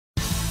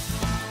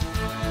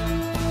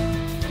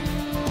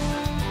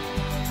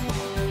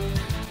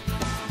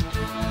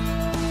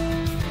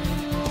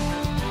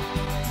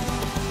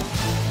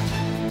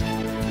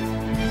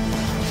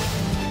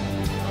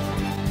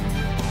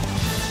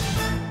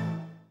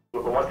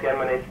once again,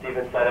 my name's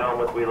Seidel. I'm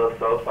with We Love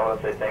Soaps. I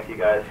want to say thank you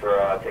guys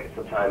for taking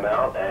some time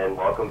out, and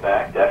welcome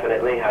back,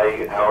 definitely. How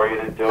are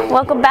you doing?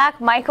 Welcome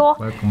back, Michael.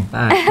 Welcome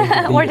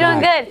back. We're doing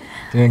good.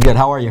 Doing good.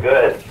 How are you?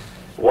 Good.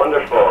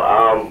 Wonderful.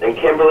 And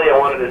Kimberly, I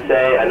wanted to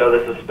say, I know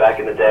this was back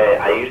in the day,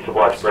 I used to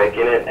watch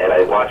Breaking It, and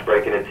I watched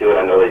Breaking It too, and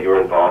I know that you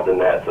were involved in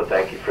that, so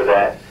thank you for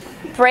that.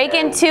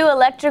 Breaking 2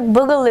 Electric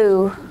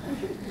Boogaloo.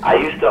 I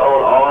used to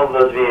own all of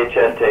those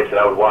VHS tapes, and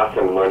I would watch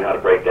them and learn how to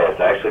break dance.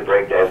 I actually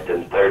break danced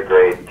in 3rd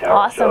grade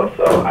talent show,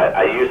 so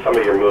I used some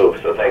of your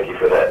moves, so thank you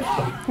for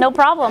that. No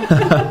problem.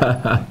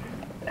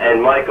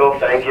 And Michael,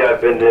 thank you. I've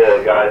been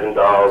to Guys and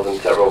Dolls and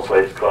several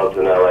place clubs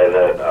in LA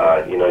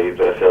that you've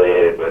been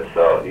affiliated with,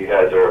 so you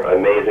guys are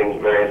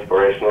amazing, very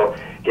inspirational.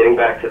 Getting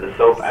back to the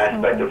soap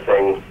aspect of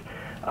things,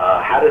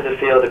 how does it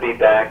feel to be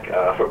back,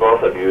 for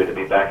both of you, to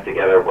be back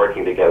together,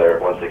 working together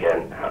once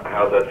again?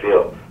 How does that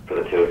feel for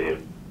the two of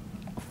you?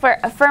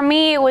 For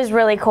me, it was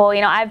really cool. You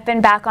know, I've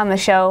been back on the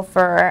show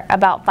for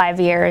about 5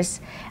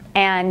 years,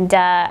 and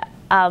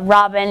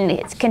Robin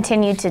has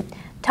continued to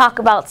talk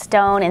about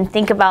Stone and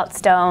think about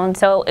Stone.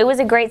 So it was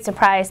a great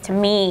surprise to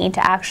me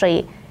to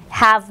actually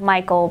have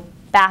Michael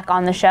back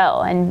on the show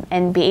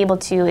and be able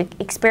to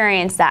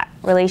experience that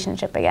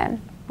relationship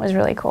again. It was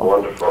really cool.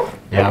 Wonderful.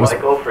 Yeah, and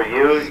Michael, for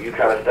you, you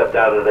kind of stepped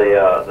out of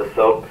the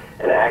soap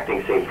and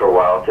acting scene for a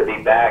while. To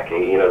be back,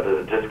 does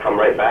it just come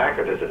right back,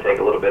 or does it take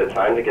a little bit of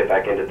time to get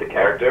back into the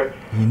character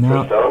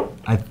for Stone?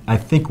 I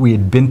think we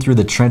had been through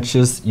the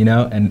trenches,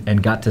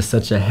 and got to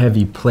such a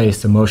heavy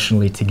place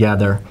emotionally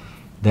together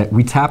that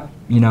we tapped,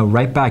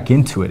 right back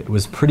into it. It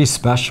was pretty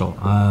special.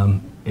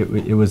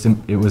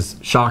 It was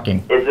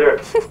shocking. Is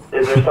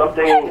there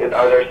something?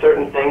 Are there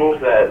certain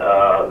things that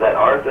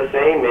aren't the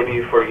same?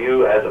 Maybe for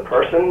you as a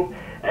person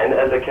and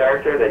as a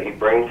character that you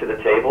bring to the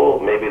table,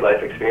 maybe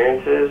life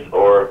experiences,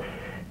 or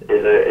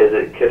is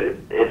it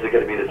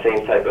going to be the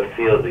same type of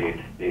feel? Do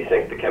you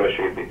think the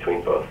chemistry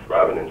between both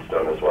Robin and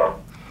Stone as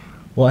well?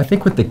 Well, I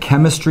think with the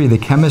chemistry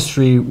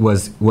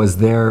was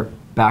there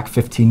back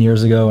 15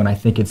 years ago, and I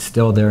think it's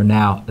still there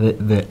now.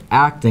 The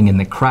acting and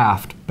the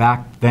craft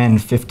back then,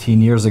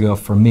 15 years ago,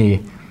 for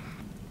me,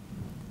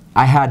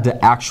 I had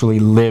to actually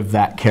live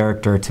that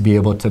character to be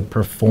able to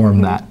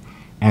perform that.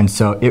 And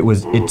so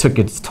it took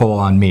its toll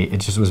on me.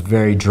 It just was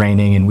very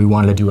draining, and we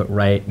wanted to do it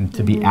right and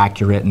to be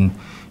accurate, and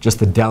just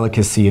the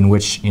delicacy in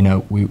which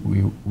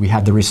we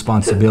had the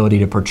responsibility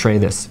to portray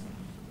this.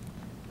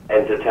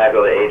 And to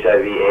tackle the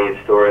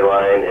HIV/AIDS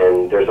storyline,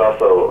 and there's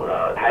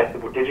also,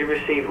 did you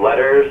receive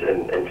letters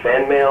and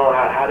fan mail?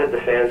 How did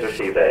the fans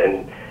receive that?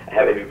 And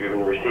have you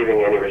been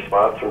receiving any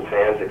response from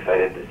fans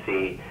excited to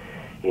see,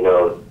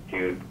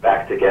 you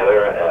back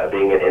together,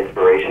 being an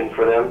inspiration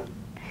for them?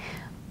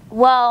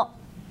 Well,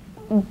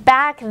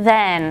 back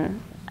then,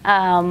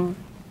 I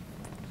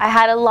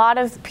had a lot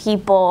of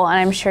people, and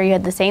I'm sure you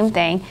had the same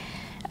thing,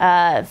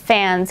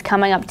 fans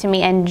coming up to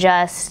me and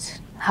just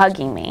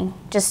hugging me,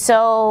 just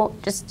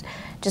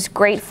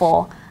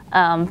grateful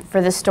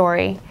for the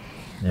story.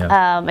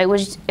 Yeah. It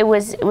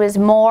was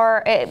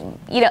more,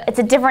 it's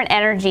a different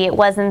energy. It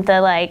wasn't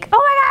the like, oh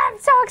my God, I'm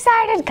so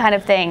excited kind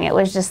of thing. It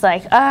was just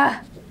like,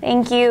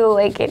 thank you.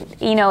 Like,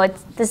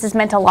 this has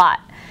meant a lot,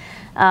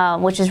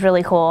 which is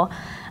really cool.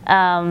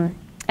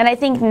 And I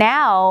think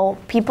now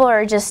people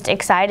are just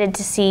excited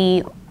to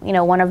see,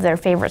 one of their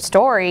favorite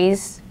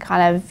stories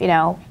kind of,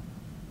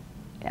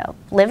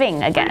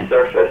 living again.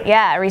 Resurface.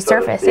 Yeah,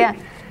 resurface. Yeah.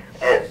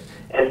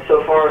 And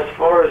so far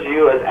as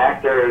you as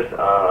actors,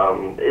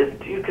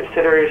 do you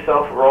consider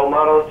yourself role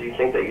models? Do you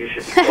think that you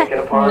should be taken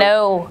upon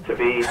to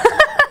be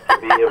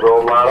a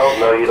role model?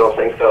 No, you don't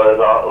think so at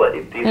all?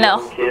 These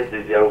young kids,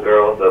 these young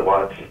girls that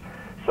watch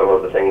some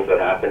of the things that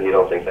happen, you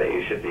don't think that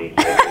you should be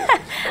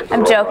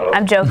I'm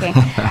joking.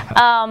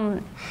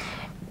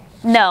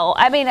 No,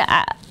 I mean,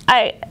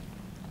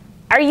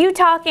 are you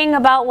talking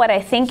about what I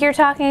think you're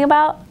talking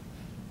about?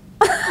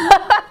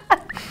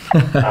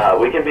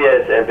 We can be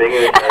as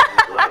ambiguous as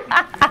you like,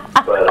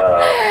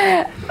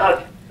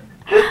 but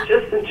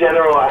just in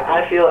general,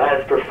 I feel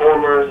as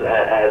performers,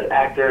 as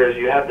actors,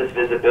 you have this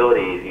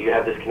visibility, you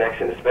have this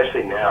connection,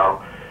 especially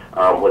now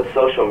with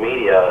social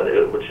media,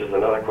 which is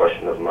another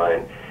question of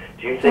mine.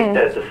 Do you think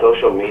that the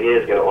social media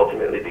is going to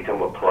ultimately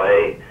become a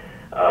play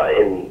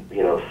in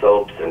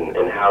soaps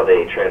and how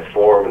they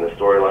transform and the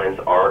storyline's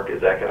arc?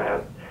 Is that going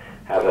to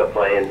have a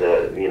play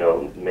into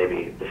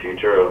maybe the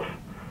future of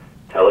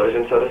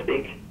television, so to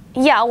speak?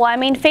 Yeah, well, I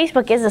mean,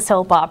 Facebook is a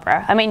soap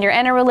opera. I mean, you're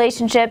in a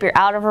relationship, you're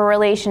out of a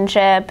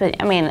relationship.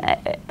 I mean,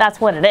 that's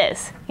what it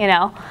is,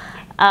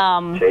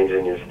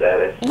 Changing your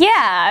status.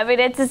 Yeah, I mean,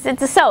 it's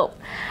a soap.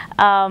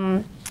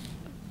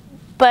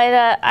 But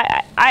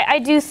I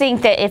do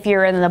think that if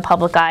you're in the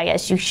public eye,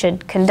 yes, you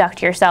should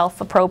conduct yourself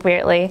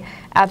appropriately,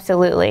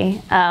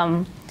 absolutely.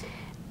 And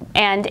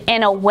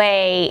in a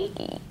way,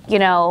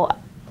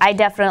 I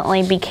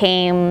definitely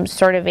became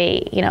sort of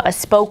a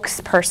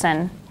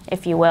spokesperson,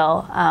 if you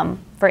will,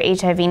 for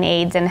HIV and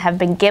AIDS, and have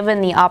been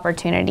given the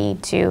opportunity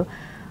to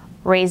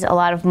raise a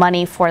lot of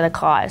money for the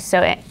cause.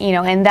 So,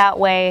 in that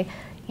way,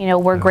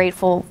 we're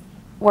grateful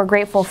we're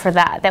grateful for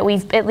that. That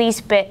we've at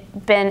least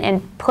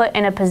been put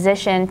in a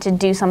position to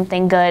do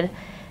something good,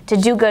 to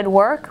do good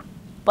work,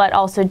 but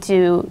also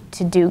to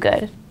do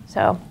good.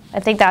 So I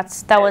think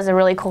that was a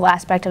really cool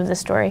aspect of the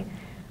story.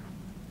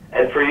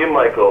 And for you,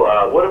 Michael,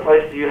 what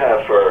advice do you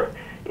have for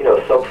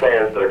soap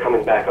fans that are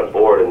coming back on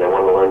board and they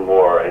want to learn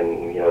more,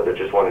 and they're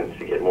just wanting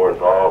to get more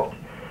involved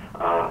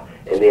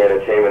in the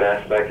entertainment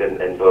aspect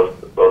and both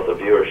the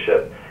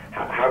viewership?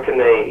 How can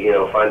they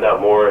find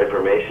out more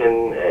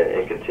information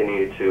and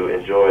continue to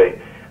enjoy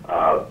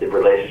the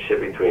relationship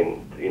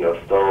between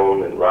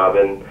Stone and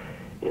Robin?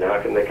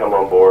 How can they come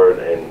on board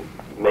and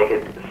make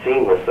it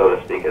seamless, so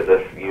to speak, as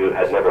if you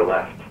had never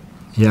left?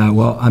 Yeah,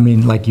 well, I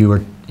mean, like you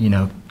were,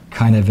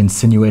 kind of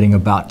insinuating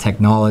about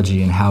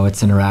technology and how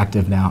it's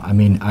interactive now. I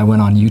mean, I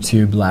went on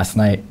YouTube last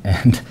night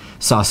and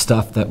saw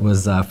stuff that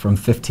was from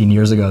 15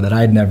 years ago that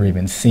I had never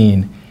even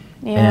seen.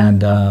 Yeah.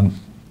 And,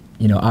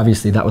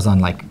 obviously that was on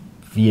like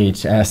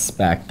VHS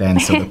back then,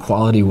 so the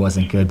quality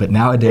wasn't good. But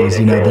nowadays,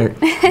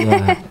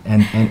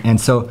 and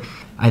so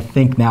I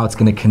think now it's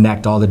going to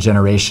connect all the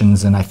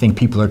generations, and I think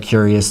people are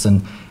curious.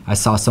 And I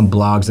saw some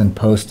blogs and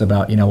posts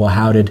about, well,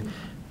 how did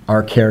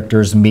our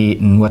characters meet,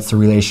 and what's the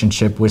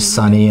relationship with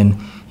Sonny,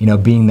 and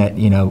being that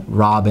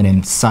Robin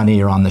and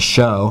Sonny are on the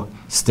show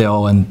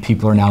still, and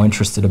people are now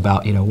interested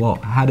about well,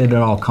 how did it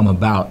all come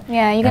about?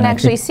 Yeah, you can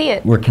actually see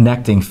it. We're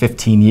connecting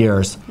 15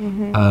 years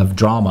of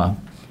drama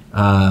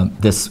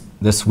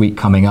this week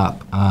coming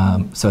up,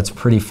 so it's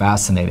pretty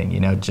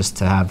fascinating, just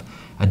to have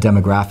a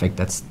demographic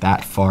that's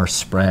that far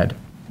spread.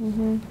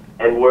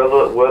 And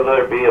will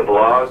there be a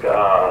blog,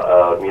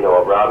 a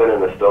Robin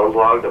and a Stone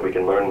blog, that we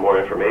can learn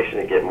more information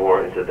and get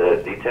more into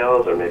the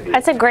details, or maybe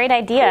that's a great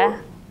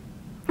idea.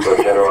 For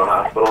General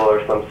Hospital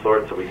or some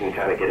sort, so we can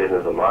kind of get into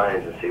the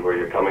minds and see where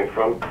you're coming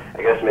from.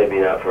 I guess maybe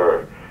not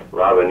for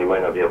Robin. You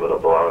might not be able to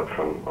blog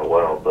from a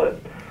well, but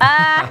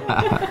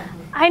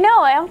I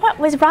know.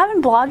 Was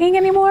Robin blogging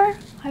anymore?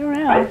 I don't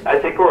know. I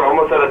think we're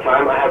almost out of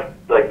time. I have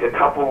like a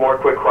couple more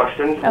quick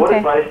questions. Okay. What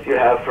advice do you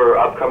have for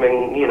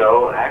upcoming,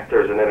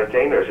 actors and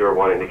entertainers who are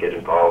wanting to get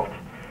involved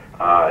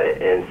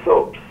in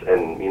soaps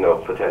and,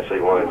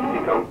 potentially wanting to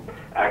become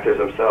actors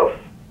themselves?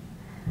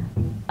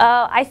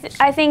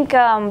 I think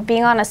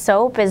being on a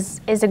soap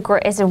is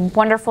a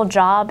wonderful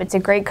job. It's a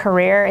great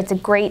career. It's a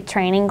great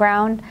training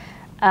ground.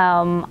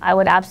 I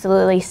would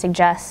absolutely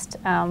suggest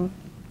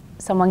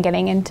someone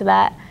getting into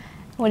that.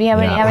 What do you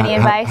have? Any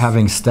advice?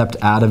 Having stepped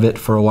out of it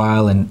for a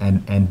while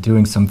and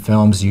doing some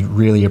films, you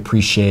really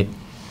appreciate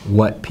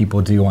what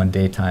people do on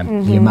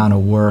daytime. The amount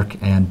of work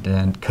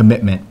and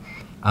commitment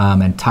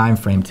and time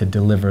frame to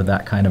deliver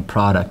that kind of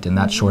product in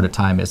that short a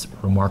time is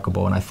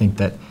remarkable. And I think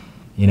that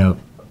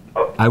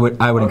I would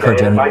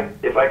encourage anyone.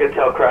 If I could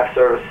tell craft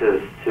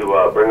services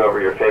to bring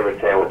over your favorite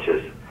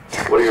sandwiches,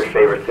 what are your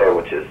favorite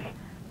sandwiches?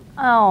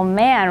 Oh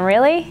man,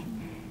 really?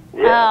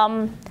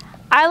 Yeah.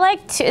 I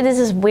like this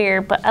is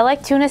weird, but I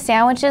like tuna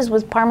sandwiches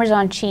with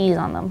Parmesan cheese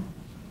on them.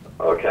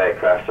 Okay,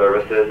 craft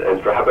services.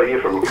 And how about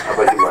you,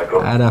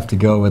 Michael? I'd have to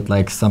go with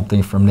like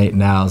something from Nate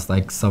and Al's,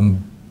 like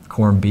some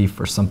corned beef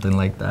or something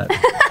like that.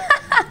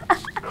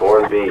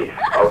 Corned beef.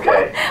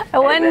 Okay. I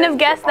wouldn't have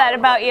guessed that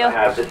about you.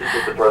 This is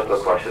just a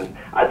personal question.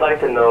 I'd like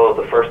to know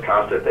the first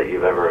concert that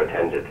you've ever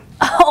attended.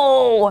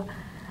 Oh,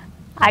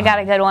 I got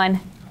a good one.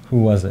 Who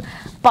was it?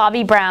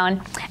 Bobby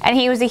Brown. And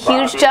he was a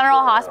huge General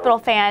Hospital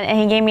fan, and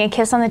he gave me a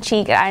kiss on the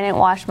cheek. I didn't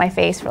wash my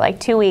face for like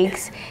 2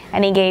 weeks,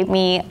 and he gave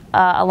me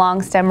a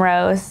long stem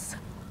rose.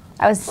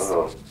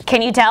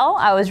 Can you tell?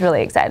 I was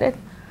really excited.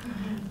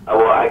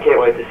 Well, I can't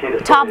wait to see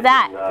the Top footage.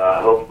 that.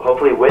 And,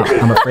 hopefully Whitney.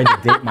 I'm afraid to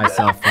date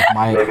myself with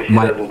Maybe she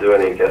doesn't do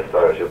any guest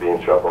stars. She'll be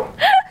in trouble.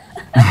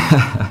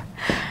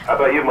 How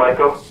about you,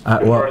 Michael?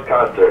 Your first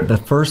concert. The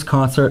first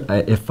concert,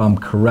 if I'm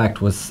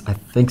correct, was I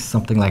think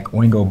something like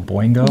Oingo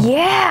Boingo.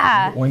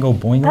 Yeah. Oingo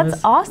Boingo.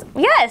 That's awesome.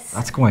 Yes.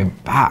 That's going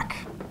back.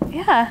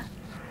 Yeah.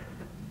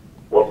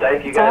 Well,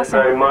 thank you guys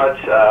very much.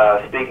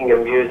 Speaking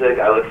of music,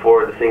 I look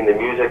forward to seeing the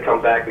music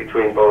come back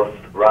between both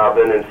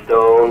Robin and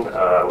Stone.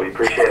 We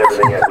appreciate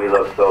everything at We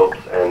Love Soaps,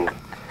 and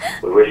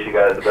we wish you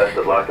guys the best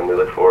of luck, and we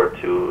look forward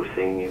to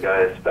seeing you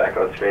guys back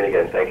on screen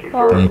again. Thank you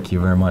Thank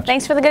you very much.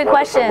 Thanks for the good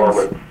questions.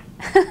 Moments.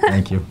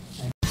 Thank you.